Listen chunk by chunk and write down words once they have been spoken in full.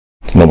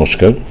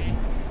নমস্কার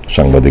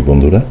সাংবাদিক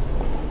বন্ধুরা।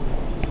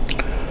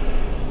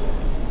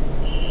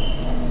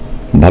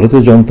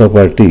 ভারতীয় জনতা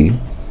পার্টি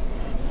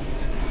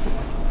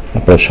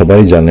আপনারা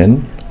সবাই জানেন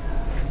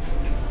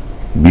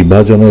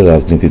বিভাজনের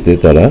রাজনীতিতে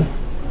তারা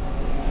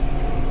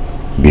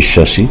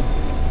বিশ্বাসী।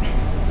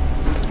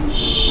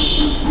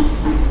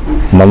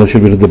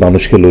 মানুষের বিরুদ্ধে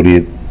মানুষকে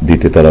লড়িয়ে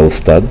দিতে তারা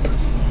ওস্তাদ।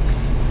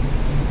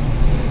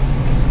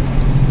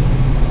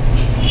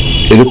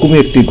 এরকমই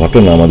একটি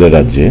ঘটনা আমাদের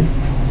রাজ্যে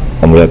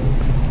আমরা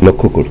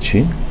লক্ষ্য করছি।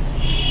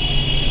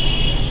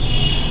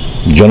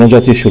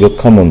 জনজাতি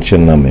সুরক্ষা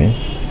মঞ্চের নামে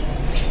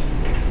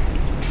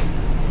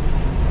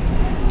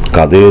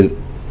কাদের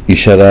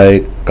ইশারায়,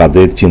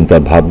 কাদের চিন্তা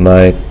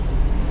ভাবনায়,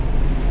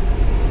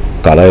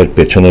 কারা এর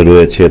পেছনে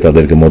রয়েছে,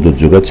 তাদেরকে মদত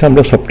যোগাচ্ছে,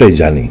 আমরা সবটাই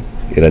জানি।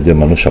 এ রাজ্যের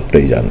মানুষ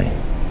সবটাই জানে।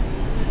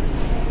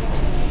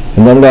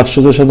 কিন্তু আমরা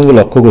আশ্চর্যের সাথে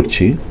লক্ষ্য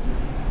করছি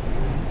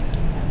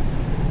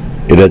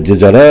এ রাজ্যে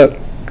যারা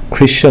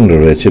খ্রিস্টানরা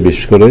রয়েছে,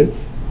 বিশেষ করে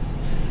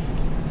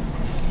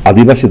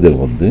আদিবাসীদের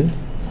মধ্যে,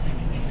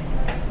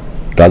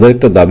 তাদের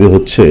একটা দাবি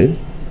হচ্ছে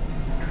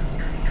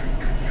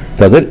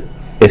তাদের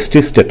এসটি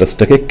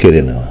স্ট্যাটাসটাকে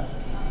কেড়ে নেওয়া,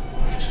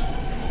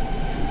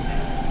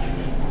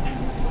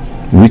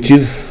 which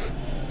is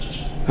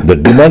the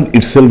demand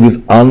itself is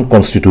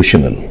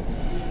unconstitutional.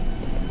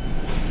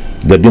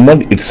 The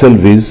demand itself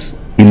is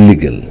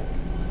illegal.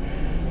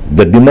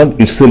 The demand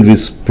itself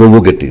is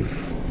provocative.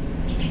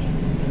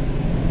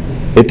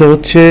 এটা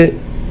হচ্ছে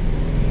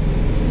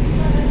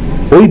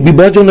ওই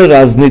বিভাজনের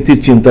রাজনীতির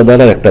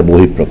চিন্তাধারার একটা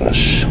বহিঃপ্রকাশ।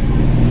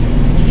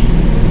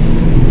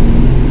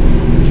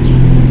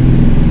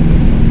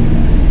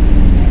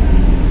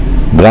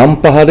 গ্রাম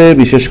পাহাড়ে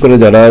বিশেষ করে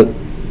যারা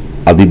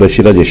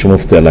আদিবাসীরা যে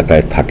সমস্ত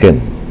এলাকায় থাকেন,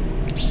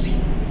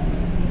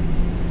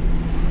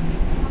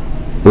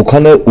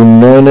 ওখানে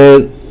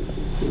উন্নয়নের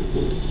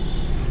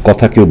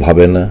কথা কেউ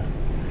ভাবে না।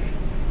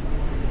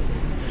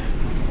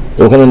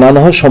 ওখানে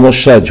নানা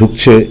সমস্যায়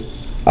ঝুঁকছে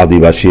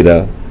আদিবাসীরা।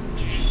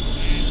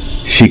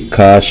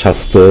 শিক্ষা,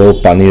 স্বাস্থ্য,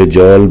 পানীয়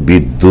জল,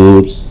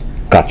 বিদ্যুৎ,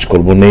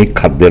 কাজকর্ম নেই,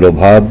 খাদ্যের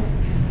অভাব,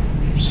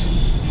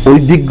 ওই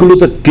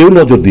দিকগুলোতে কেউ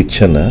নজর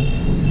দিচ্ছে না।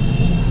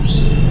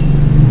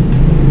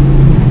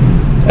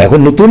 এখন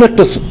নতুন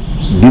একটা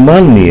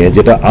ডিমান্ড নিয়ে,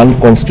 যেটা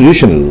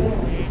আনকনস্টিটিউশনাল,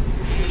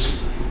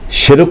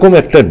 সেরকম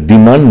একটা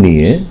ডিমান্ড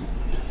নিয়ে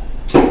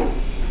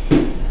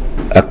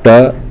একটা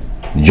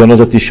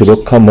জনজাতি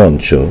সুরক্ষা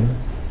মঞ্চ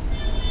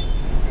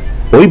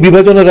ওই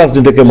বিভাজনের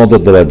রাজনীতিকে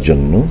মদত দেওয়ার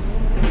জন্য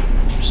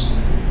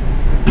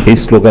এই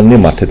স্লোগান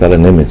নিয়ে মাঠে তারা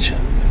নেমেছে।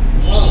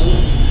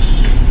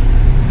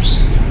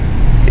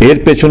 এর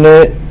পেছনে,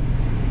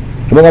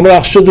 এবং আমরা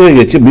আশ্চর্য হয়ে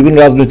গেছি, বিভিন্ন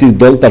রাজনৈতিক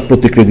দল তার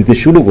প্রতিক্রিয়া দিতে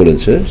শুরু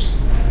করেছে।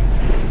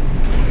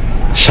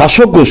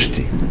 শাসক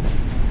গোষ্ঠী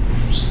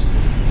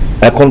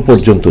এখন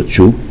পর্যন্ত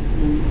চুপ,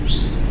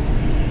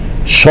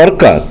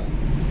 সরকার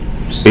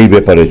এই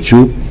ব্যাপারে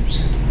চুপ।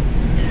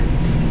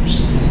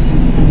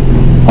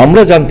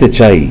 আমরা জানতে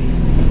চাই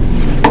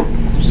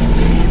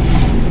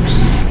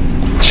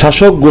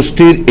শাসক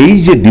গোষ্ঠীর এই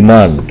যে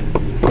ডিমান্ড,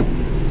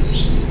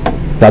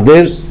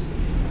 তাদের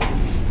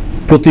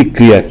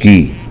প্রতিক্রিয়া কি,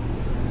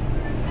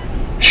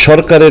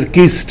 সরকারের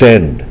কি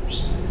স্ট্যান্ড,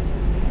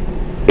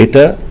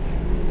 এটা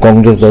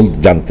কংগ্রেস দল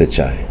জানতে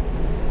চায়।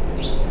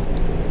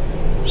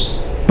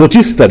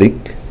 25 তারিখ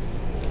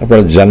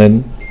আপনারা জানেন,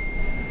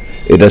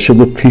 এটা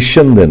শুধু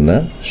খ্রিস্টানদের না,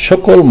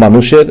 সকল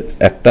মানুষের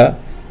একটা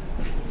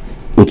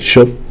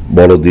উৎসব,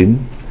 বড়দিন,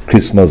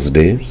 ক্রিসমাস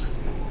ডে।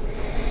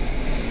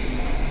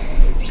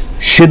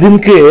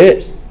 সেদিনকে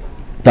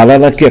তারা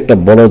নাকি একটা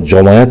বড়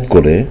জমায়েত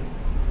করে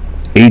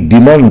এই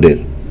ডিমান্ডের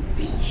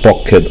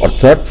পক্ষে,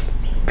 অর্থাৎ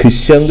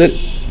খ্রিস্টানদের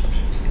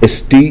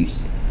এসটি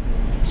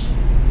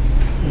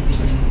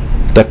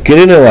তা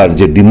কেড়ে নেওয়ার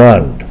যে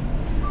ডিমান্ড,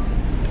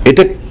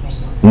 এটা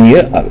নিয়ে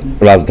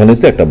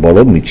রাজধানীতে একটা বড়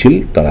মিছিল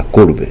তারা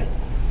করবে।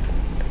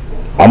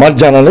 আমার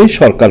জানা নেই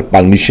সরকার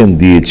পারমিশন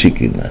দিয়েছে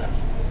কিনা।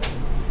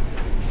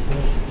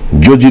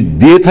 যদি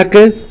দিয়ে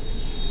থাকে,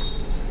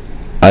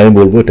 আমি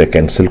বলবো এটা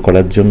ক্যান্সেল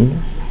করার জন্য,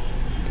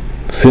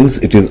 since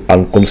it is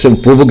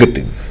unconstitutional,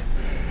 provocative.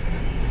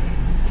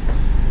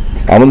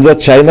 আমরা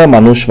চাই না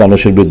মানুষ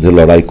মানুষের বিরুদ্ধে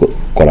লড়াই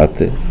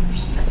করাতে।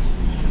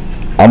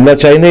 আমরা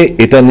চাই না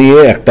এটা নিয়ে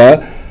একটা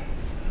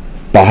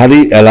পাহাড়ি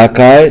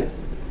এলাকায়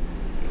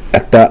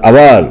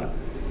আবার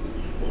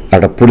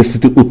একটা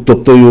পরিস্থিতি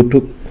উত্তপ্ত হয়ে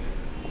উঠুক,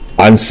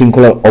 আইন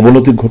শৃঙ্খলার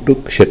অবনতি ঘটুক,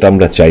 সেটা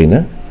আমরা চাই না।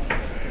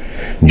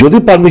 যদি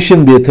পারমিশন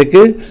দিয়ে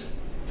থেকে,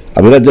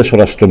 আমি রাজ্য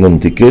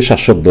স্বরাষ্ট্রমন্ত্রীকে,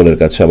 শাসক দলের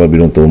কাছে আমার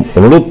বিনীত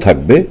অনুরোধ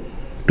থাকবে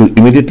two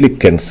immediately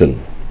cancel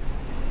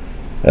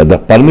the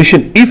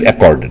permission if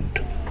অ্যাকর্ডেড।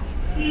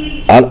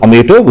 আর আমি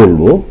এটাও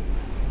বলবো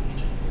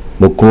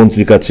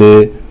মুখ্যমন্ত্রীর কাছে,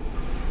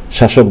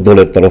 শাসক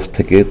দলের তরফ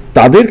থেকে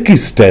তাদের কি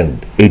স্ট্যান্ড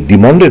এই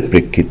ডিমান্ডের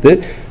প্রেক্ষিতে,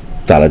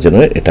 তারা যেন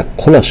এটা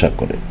খোলাসা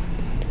করে।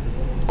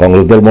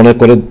 কংগ্রেস দল মনে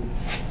করে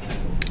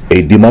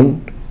এই demand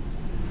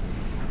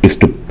is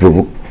two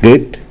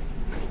প্রভোকেট,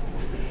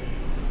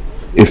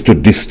 is to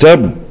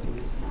disturb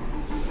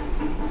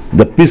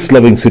the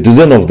peace-loving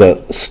citizen of the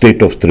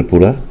state of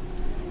Tripura.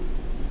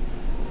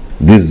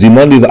 This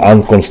demand is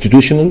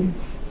unconstitutional.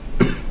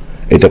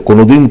 এটা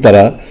কোনোদিন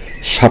তারা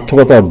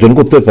সার্থকতা অর্জন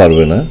করতে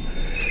পারবে না,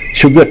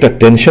 শুধু একটা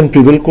টেনশন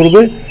প্রিভেল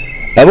করবে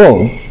এবং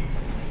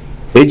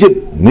এই যে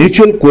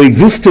মিউচুয়াল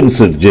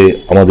কোএক্সিস্টেন্সের যে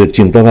আমাদের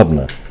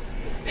চিন্তাভাবনা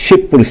সে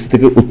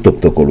পরিস্থিতিকে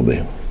উত্তপ্ত করবে।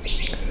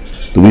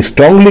 তো উই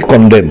স্ট্রংলি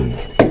কন্ডেম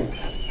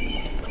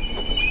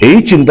এই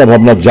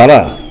চিন্তাভাবনা যারা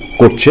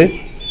করছে,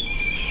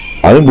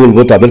 আমি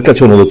বলবো তাদের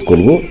কাছে অনুরোধ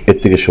করব এর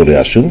থেকে সরে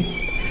আসুন।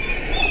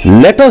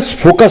 Let us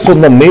focus on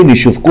the main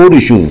issues, core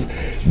issues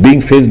being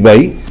faced by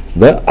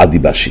the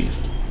আদিবাসী।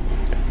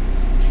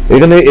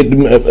 এখানে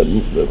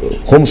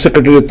হোম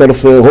সেক্রেটারির তরফ,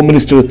 হোম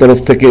মিনিস্টারের তরফ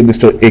থেকে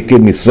মিস্টার A.K.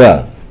 মিশ্রা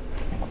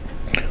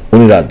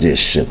উনি রাজ্যে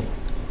এসছেন।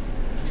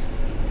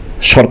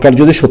 সরকার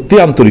যদি সত্যি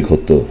আন্তরিক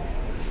হতো,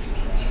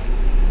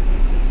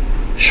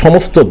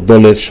 সমস্ত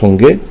দলের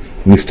সঙ্গে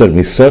মিস্টার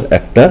মিশ্রার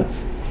একটা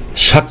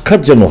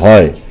সাক্ষাৎ যেন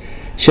হয়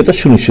সেটা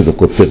সুনিশ্চিত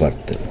করতে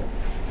পারতেন।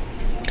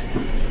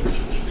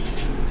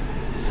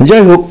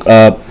 যাই হোক,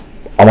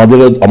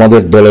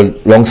 আমাদের দলের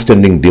লং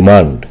স্ট্যান্ডিং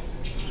ডিমান্ড,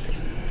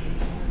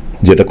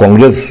 যেটা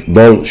কংগ্রেস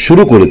দল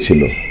শুরু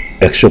করেছিল,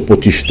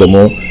 125তম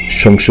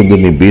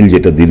সংশোধনী বিল,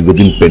 যেটা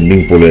দীর্ঘদিন পেন্ডিং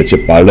পড়ে আছে,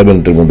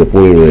 পার্লামেন্টের মধ্যে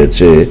পড়ে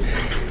রয়েছে,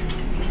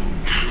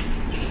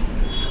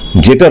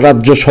 যেটা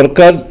রাজ্য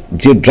সরকার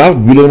যে ড্রাফট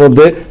বিলের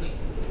মধ্যে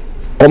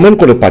কমেন্ট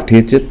করে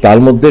পাঠিয়েছে, তার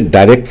মধ্যে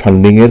ডাইরেক্ট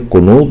ফান্ডিং এর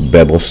কোনো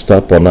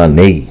ব্যবস্থাপনা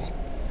নেই।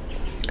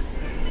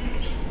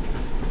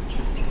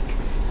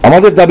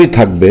 আমাদের দাবি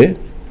থাকবে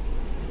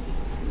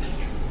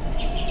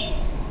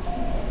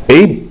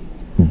এই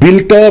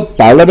বিলটা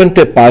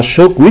পার্লামেন্টে পাস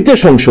হোক উইথ এ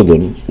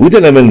সংশোধন, with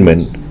an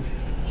amendment,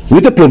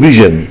 with a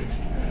provision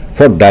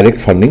for direct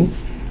funding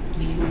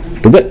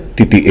to the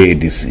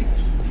TTADC।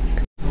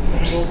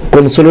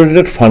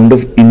 Consolidated fund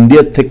of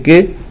India থেকে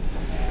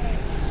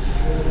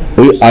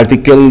ওই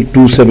আর্টিকেল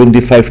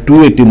 275,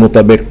 280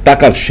 মোতাবেক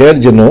টাকার শেয়ার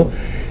যেন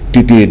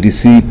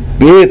TTADC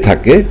পেয়ে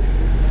থাকে,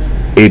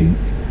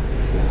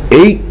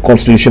 এই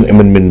কনস্টিটিউশন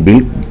অ্যামেন্ডমেন্ট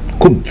বিল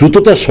খুব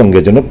দ্রুততার সঙ্গে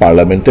যেন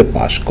পার্লামেন্টে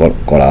পাস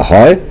করা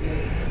হয়।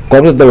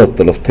 কংগ্রেস দলের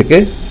তরফ থেকে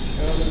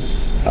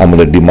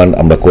আমাদের ডিমান্ড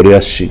আমরা করে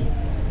আসছি।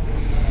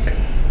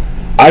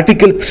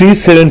 আর্টিকেল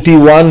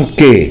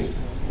 371K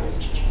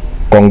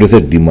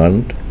কংগ্রেসের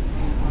demand,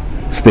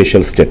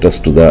 special status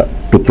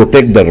to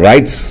protect the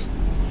rights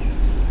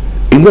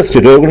in the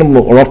state.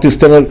 North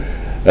ইস্টার্নের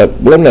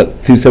বললাম না,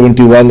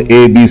 371A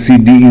B C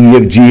D E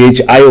F G H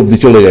I অব্দি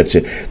চলে গেছে।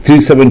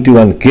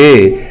 371K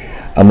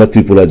আমরা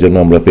ত্রিপুরার জন্য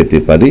আমরা পেতে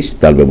পারি,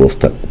 তার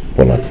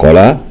ব্যবস্থাপনা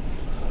করা।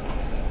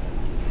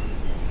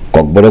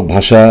 ককবরক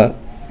ভাষা,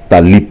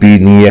 তার লিপি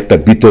নিয়ে একটা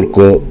বিতর্ক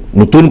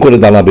নতুন করে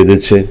দানা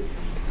বেঁধেছে।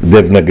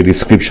 দেবনাগরী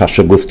স্ক্রিপ্ট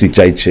শাসক গোষ্ঠী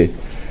চাইছে।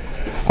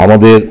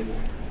 আমাদের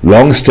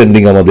লং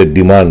স্ট্যান্ডিং আমাদের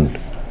ডিমান্ড,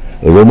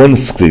 রোমান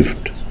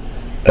স্ক্রিপ্ট,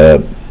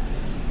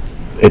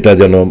 এটা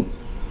যেন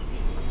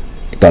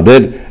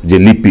তাদের যে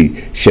লিপি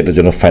সেটা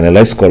যেন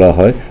ফাইনালাইজ করা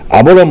হয়।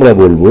 আবার আমরা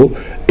বলবো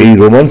এই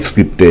রোমান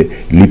স্ক্রিপ্টে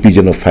লিপি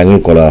যেন ফাইনাল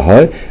করা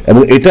হয়,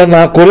 এবং এটা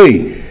না করেই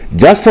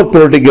জাস্ট ফর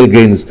পলিটিক্যাল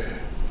গেইনস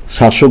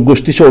শাসক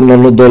গোষ্ঠী সহ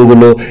অন্যান্য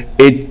দলগুলো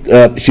এই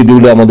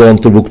শিডিউলে আমাদের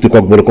অন্তর্ভুক্তি,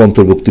 ককবরকে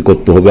অন্তর্ভুক্তি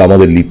করতে হবে,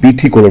 আমাদের লিপি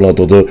ঠিক হলো না,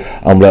 অথচ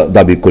আমরা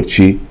দাবি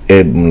করছি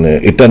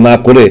এটা না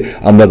করে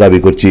আমরা দাবি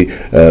করছি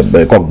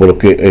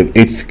ককবরকে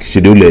এই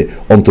শিডিউলে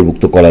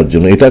অন্তর্ভুক্ত করার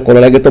জন্য। এটা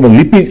করার আগে তো আমার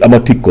লিপি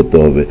আমার ঠিক করতে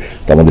হবে,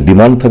 তো আমাদের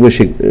ডিমান্ড থাকবে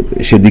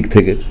সেদিক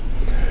থেকে।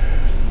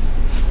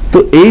 তো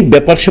এই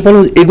ব্যাপার স্যাপার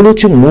এগুলো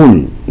হচ্ছে মূল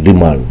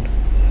demand.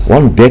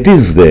 One that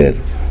is there.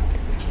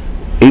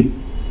 এই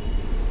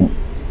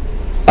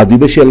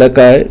আদিবাসী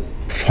এলাকায়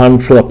ফান্ড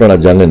ফ্লো আপনারা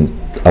জানেন,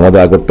 আমাদের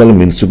আগরতলা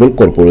মিউনিসিপ্যাল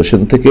কর্পোরেশন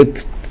থেকে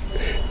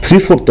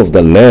 3/4 অফ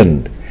দ্য ল্যান্ড,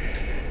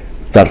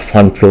 তার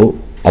ফান্ড ফ্লো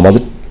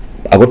আমাদের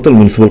আগরতলা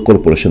মিউনিসিপ্যাল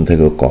কর্পোরেশন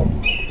থেকেও কম।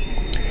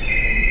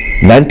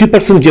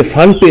 90% যে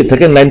ফান্ড পেয়ে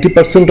থাকে,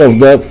 90% অফ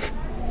দ্য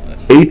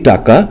এই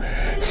টাকা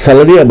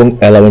স্যালারি এবং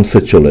অ্যালাউন্সে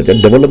চলে যায়।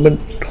 ডেভেলপমেন্ট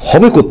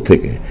হবে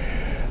কোত্থেকে?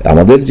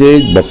 আমাদের যে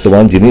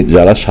বর্তমান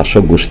যারা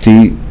শাসক গোষ্ঠী,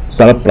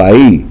 তারা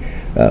প্রায়ই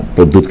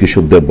প্রদ্যুৎ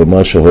কিশোর দেববর্মা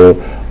সহ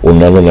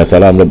অন্যান্য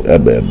নেতারা, আমরা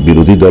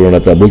বিরোধী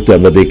দলনেতা বলতে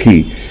আমরা দেখি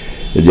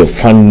যে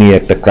ফান্ড নিয়ে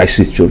একটা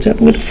ক্রাইসিস চলছে,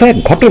 এবং এটা ফ্যাক্ট,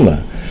 ঘটনা।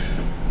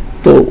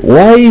 তো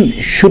why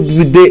should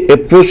they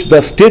approach the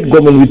state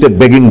government with a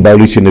begging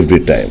violation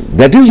every time?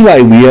 That is why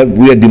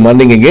we are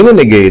demanding again and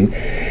again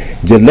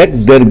that let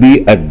there be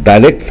a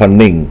direct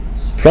funding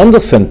from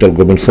the central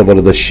government so far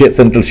as the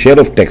central share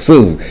of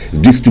taxes,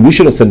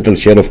 distribution of central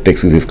share of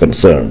taxes is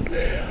concerned.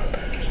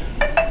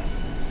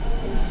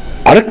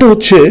 আরেকটা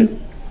হচ্ছে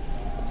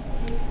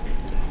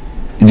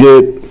যে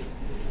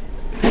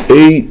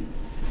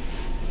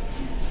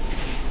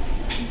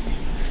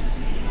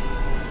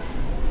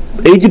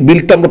এই যে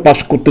বিলটা আমরা pass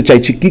করতে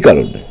চাইছি কি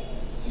কারণে?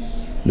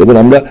 দেখুন,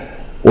 আমরা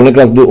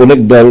অনেক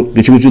দল,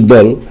 কিছু কিছু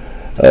দল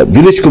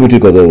ভিলেজ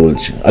কমিটির কথা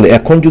বলছে। আর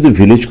এখন যদি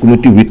village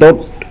committee without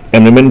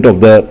amendment of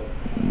the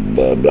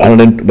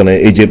মানে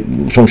এই যে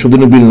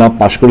সংশোধনী বিল না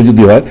পাস করে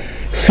যদি হয়,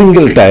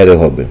 সিঙ্গেল টায়ারে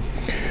হবে।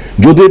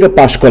 যদি এটা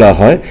পাশ করা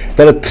হয়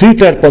তাহলে 3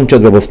 টায়ার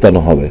পঞ্চায়েত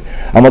ব্যবস্থাপনা হবে।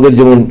 আমাদের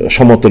যেমন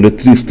সমতলে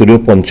ত্রিস্তরীয়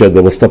পঞ্চায়েত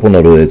ব্যবস্থাপনা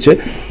রয়েছে,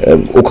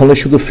 ওখানে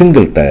শুধু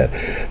সিঙ্গেল টায়ার।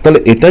 তাহলে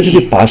এটা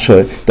যদি পাশ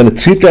হয় তাহলে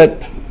 3 টায়ার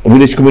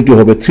ভিলেজ কমিটি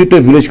হবে, 3টে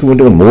ভিলেজ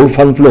কমিটি, মোর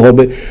ফান্ড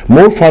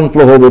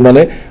ফ্লো হবে,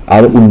 মানে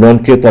আর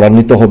উন্নয়নকে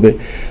ত্বরান্বিত হবে।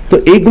 তো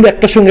এইগুলো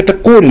একটার সঙ্গে একটা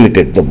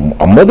কোরিলেটেড। তো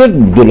আমাদের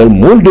দলের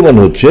মূল ডিমান্ড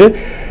হচ্ছে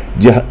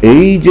যে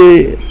এই যে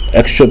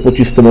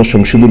 125তম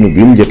সংশোধনী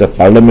বিল যেটা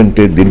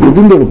পার্লামেন্টে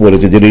দীর্ঘদিন ধরে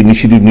পড়েছে, যেটা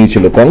ইনিশিয়েটিভ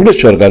নিয়েছিল কংগ্রেস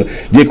সরকার,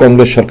 যে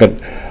কংগ্রেস সরকার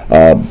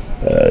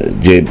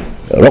যে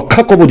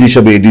রক্ষা কবচ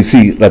হিসাবে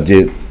এডিসি রাজ্যে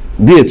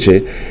দিয়েছে,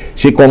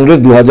 সেই কংগ্রেস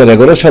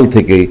 2011 সাল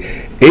থেকে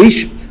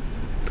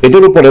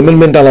এটার উপর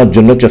অ্যামেন্ডমেন্ট আনার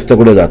জন্য চেষ্টা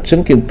করে যাচ্ছেন,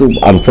 কিন্তু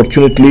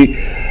unfortunately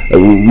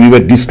we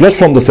were dislodged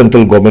from the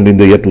central government in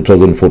the year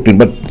 2014.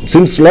 But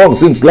since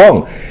long,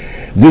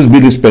 this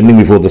bill is pending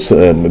before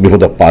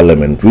the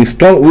parliament. We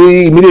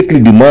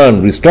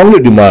strongly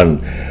demand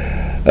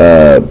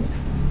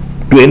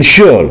to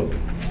ensure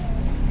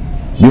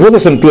before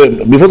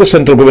the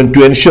central government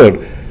to ensure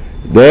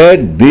that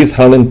this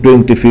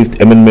 125th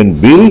amendment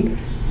bill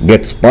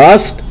gets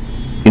passed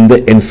in the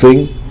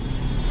ensuing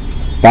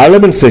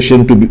parliament session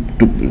to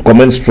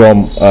commence from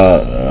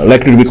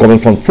likely to be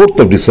commenced from 4th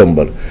of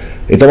December.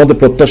 এটা আমাদের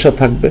প্রত্যাশা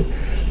থাকবে।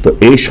 তো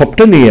এই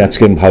সবটা নিয়ে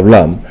আজকে আমি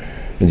ভাবলাম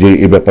যে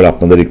এই ব্যাপারে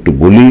আপনাদের একটু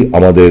বলি,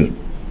 আমাদের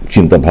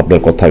চিন্তা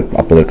ভাবনার কথা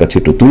আপনাদের কাছে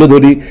একটু তুলে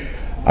ধরি।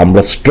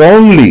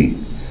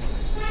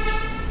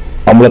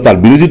 আমরা তার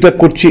বিরোধিতা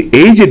করছি।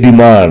 এই যে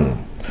ডিমান্ড,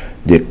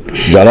 যে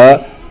যারা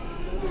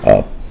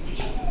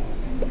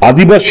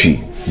আদিবাসী,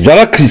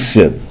 যারা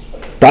খ্রিস্টান,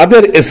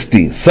 তাদের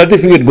এসটি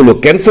সার্টিফিকেটগুলো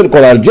ক্যান্সেল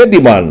করার যে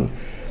demand,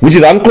 which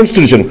is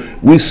unconstitutional,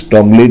 we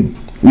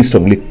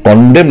strongly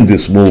condemn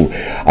this move.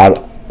 আর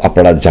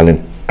আপনারা জানেন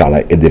কারা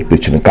এদের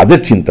পেছনে,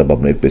 কাদের চিন্তা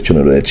ভাবনা এর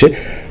পেছনে রয়েছে।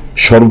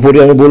 সর্বোপরি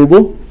আমি বলবো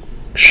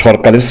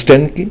সরকারের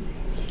স্ট্যান্ড কি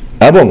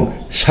এবং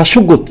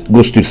শাসক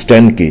গোষ্ঠীর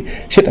স্ট্যান্ড কি,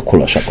 সেটা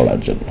খোলাসা করার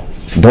জন্য।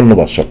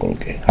 ধন্যবাদ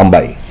সকলকে।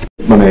 হাম্বাই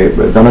মানে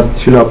জানার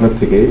ছিল আপনার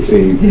থেকে,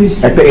 এই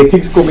একটা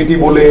এথিক্স কমিটি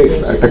বলে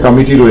একটা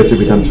কমিটি রয়েছে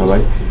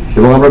বিধানসভায়,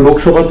 এবং আমরা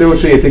লোকসভাতেও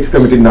সেই এথিক্স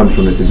কমিটির নাম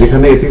শুনেছি,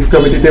 যেখানে এথিক্স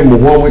কমিটিতে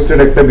মহুয়া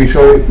মৈত্রের একটা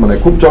বিষয় মানে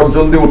খুব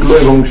চটজলদি উঠলো,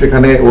 এবং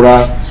সেখানে ওরা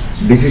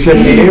ডিসিশন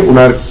নিয়ে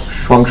ওনার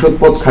সংসদ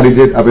পদ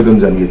খারিজের আবেদন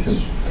জানিয়েছেন।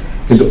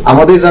 কিন্তু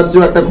আমাদের রাজ্য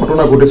একটা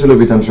ঘটনা ঘটেছিল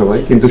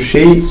বিধানসভায়, কিন্তু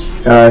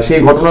সেই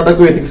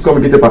ঘটনাটাকে এথিক্স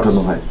কমিটিতে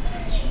পাঠানো হয়।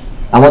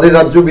 আমাদের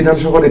রাজ্য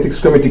বিধানসভার এথিক্স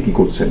কমিটি কি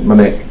করছেন,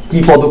 মানে কি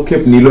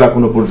পদক্ষেপ নিল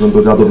এখনো পর্যন্ত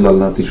যাদবলাল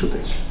নাথ ইস্যুতে?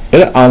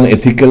 এরা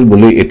আনএথিক্যাল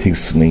বলে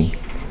এথিক্স নেই,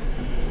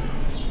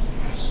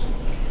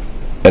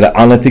 এরা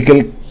আনএথিক্যাল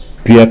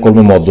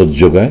ক্রিয়াকর্মে মদত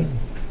যোগায়।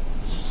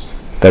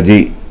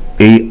 কাজেই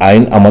এই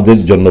আইন আমাদের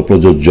জন্য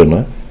প্রযোজ্য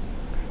নয়,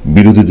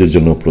 বিরোধীদের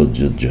জন্য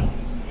প্রযোজ্য।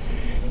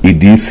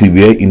 ইডি,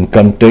 সিবিআই,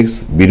 ইনকাম ট্যাক্স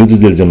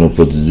বিরোধীদের জন্য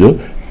প্রযোজ্য,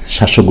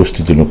 শাসক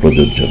গোষ্ঠীর জন্য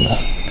প্রযোজ্য না।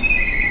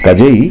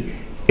 কাজেই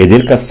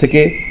এদের কাছ থেকে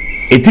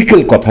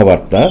এথিক্যাল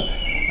কথাবার্তা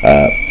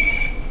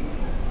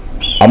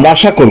আমরা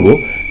আশা করব,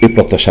 এই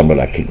প্রত্যাশা আমরা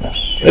রাখি না।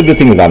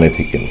 Everything is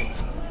unethical.